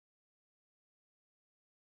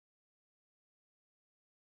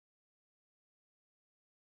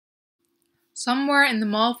Somewhere in the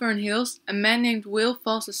Malvern Hills, a man named Will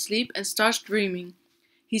falls asleep and starts dreaming.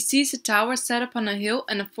 He sees a tower set upon a hill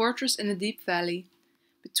and a fortress in a deep valley.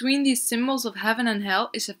 Between these symbols of heaven and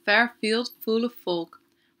hell is a fair field full of folk,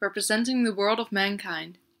 representing the world of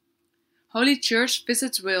mankind. Holy Church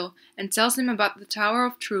visits Will and tells him about the Tower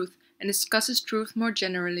of Truth and discusses truth more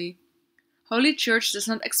generally. Holy Church does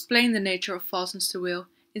not explain the nature of falseness to Will.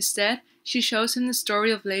 Instead, she shows him the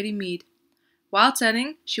story of Lady Mead. While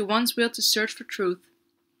telling, she wants Will to search for truth.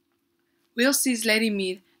 Will sees Lady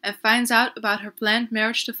Mead and finds out about her planned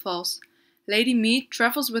marriage to False. Lady Mead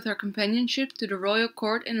travels with her companionship to the royal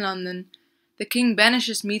court in London. The king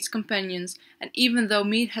banishes Mead's companions, and even though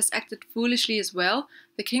Mead has acted foolishly as well,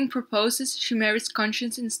 the king proposes she marries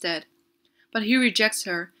Conscience instead. But he rejects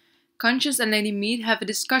her. Conscience and Lady Mead have a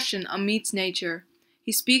discussion on Mead's nature.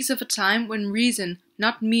 He speaks of a time when reason,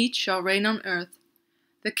 not Mead, shall reign on earth.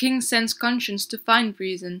 The king sends Conscience to find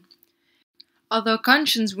Reason. Although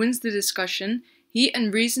Conscience wins the discussion, he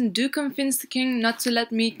and Reason do convince the king not to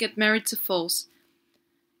let Mead get married to False.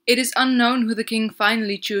 It is unknown who the king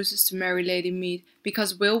finally chooses to marry Lady Mead,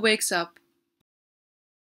 because Will wakes up.